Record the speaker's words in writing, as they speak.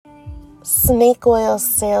Snake Oil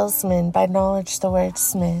Salesman by Knowledge the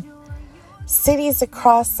Wordsmith. Cities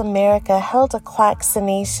across America held a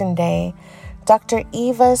Quaccination Day. Dr.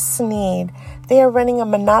 Eva Sneed, they are running a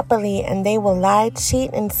monopoly and they will lie,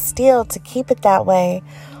 cheat, and steal to keep it that way.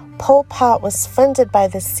 Pol Pot was funded by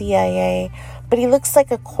the CIA, but he looks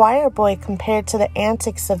like a choir boy compared to the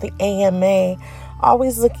antics of the AMA,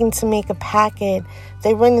 always looking to make a packet.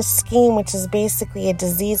 They run a scheme which is basically a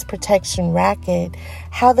disease protection racket.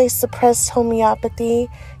 How they suppressed homeopathy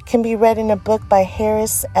can be read in a book by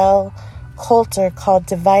Harris L. Coulter called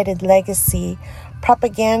Divided Legacy.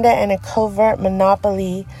 Propaganda and a covert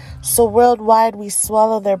monopoly. So worldwide we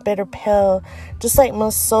swallow their bitter pill, just like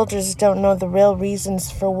most soldiers don't know the real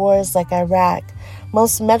reasons for wars like Iraq.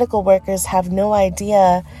 Most medical workers have no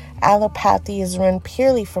idea allopathy is run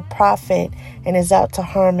purely for profit and is out to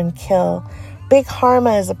harm and kill. Big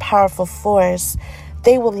Pharma is a powerful force.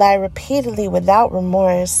 They will lie repeatedly without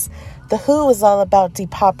remorse. The WHO is all about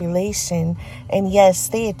depopulation, and yes,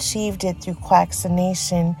 they achieved it through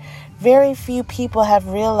quaccination. Very few people have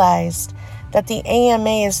realized that the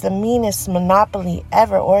AMA is the meanest monopoly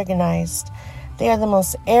ever organized. They are the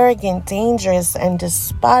most arrogant, dangerous, and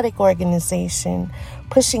despotic organization,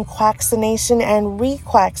 pushing quaccination and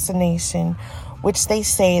requaccination, which they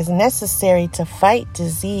say is necessary to fight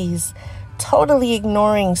disease, totally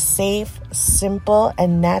ignoring safe, simple,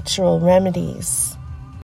 and natural remedies.